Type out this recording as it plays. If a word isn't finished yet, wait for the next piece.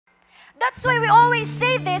That's why we always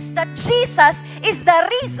say this, that Jesus is the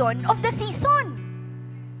reason of the season.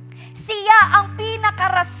 Siya ang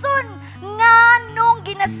pinakarason nga nung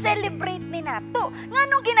gina-celebrate ni nato, nga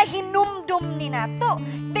nung ginahinumdum ni nato.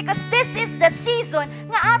 Because this is the season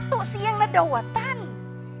nga ato siyang nadawatan.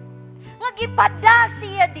 Nga gipada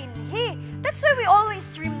siya dinhi. That's why we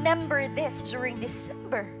always remember this during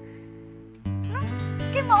December. No?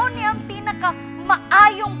 Kaya mao ni ang pinaka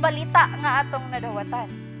maayong balita nga atong nadawatan.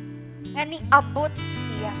 Nga niabot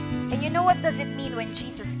siya. And you know what does it mean when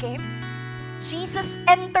Jesus came? Jesus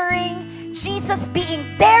entering, Jesus being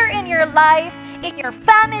there in your life, in your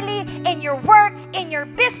family, in your work, in your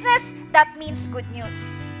business, that means good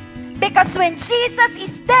news. Because when Jesus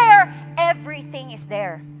is there, everything is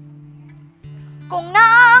there. Kung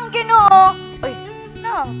naang Ginoo, oy,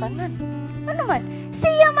 naang tanan. Ano man?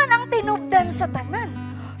 Siya man ang tinubdan sa tanan.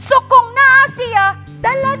 So kung naa siya,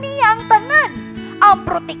 dala niya ang tanan. Ang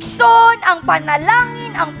proteksyon, ang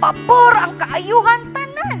panalangin, ang pabor, ang kaayuhan,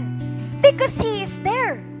 tanan. Because He is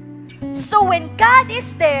there. So when God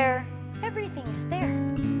is there, everything is there.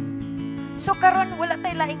 So karon wala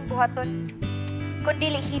tay laing buhaton,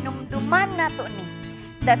 kundi hinumduman nato ni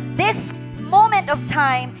that this moment of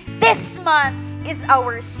time, this month is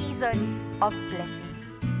our season of blessing.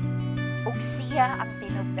 Ug siya ang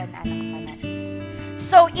tinubdan anang tanan.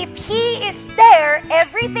 So if He is there,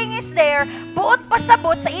 everything is there, buot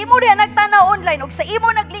pasabot sa imo diha nagtanaw online ug sa imo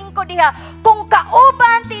naglingkod diha, kung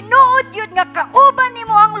kauban tinuod yun nga kauban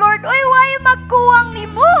nimo ang Lord, oy way magkuwang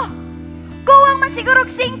nimo. Kuwang man siguro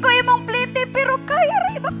 5 imong plite pero kaya ra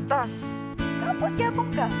ibaktas. Kapot gyapon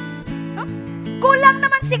ka. Huh? Kulang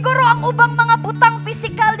naman siguro ang ubang mga butang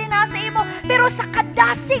pisikal din sa imo, pero sa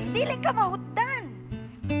kadasig dili ka mahutdan.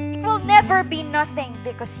 It will never be nothing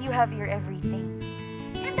because you have your everything.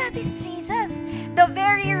 And that is Jesus, the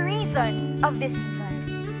very reason of this season.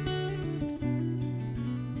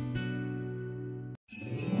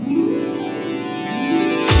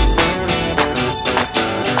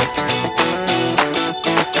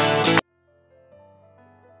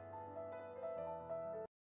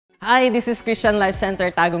 Hi, this is Christian Life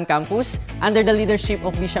Center Tagum Campus under the leadership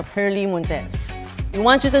of Bishop Hurley Montes. We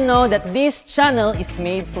want you to know that this channel is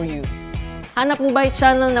made for you. Hanap mo ba yung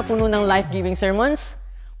channel na puno ng life-giving sermons?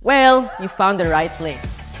 Well, you found the right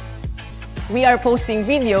place. We are posting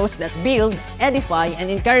videos that build, edify, and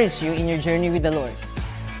encourage you in your journey with the Lord.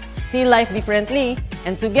 See life differently,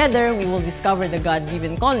 and together we will discover the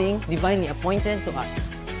God-given calling divinely appointed to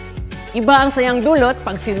us. Iba ang sayang dulot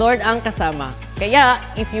pag si Lord ang kasama. Kaya,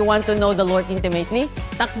 if you want to know the Lord intimately,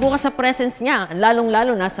 takbo ka sa presence niya,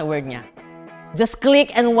 lalong-lalo na sa Word niya. Just click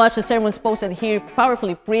and watch the sermons posted here,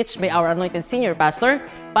 powerfully preached by our anointed senior pastor,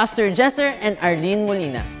 Pastor Jesser and Arlene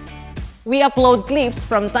Molina. We upload clips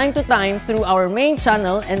from time to time through our main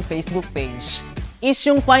channel and Facebook page.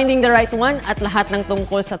 Isyung finding the right one at lahat ng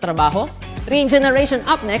tungkol sa trabaho, Regeneration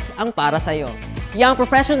UPNEXT ang para sa'yo. Young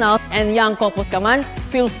professional and young couple ka man,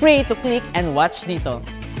 feel free to click and watch dito.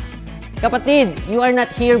 Kapatid, you are not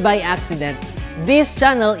here by accident. This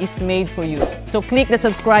channel is made for you. So click the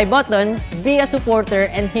subscribe button, be a supporter,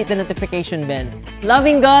 and hit the notification bell.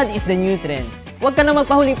 Loving God is the new trend. Huwag ka na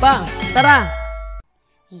magpahuli pa. Tara!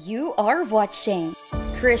 You are watching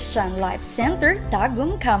Christian Life Center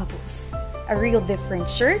Tagum Campus, a real different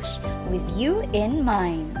church with you in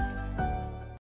mind.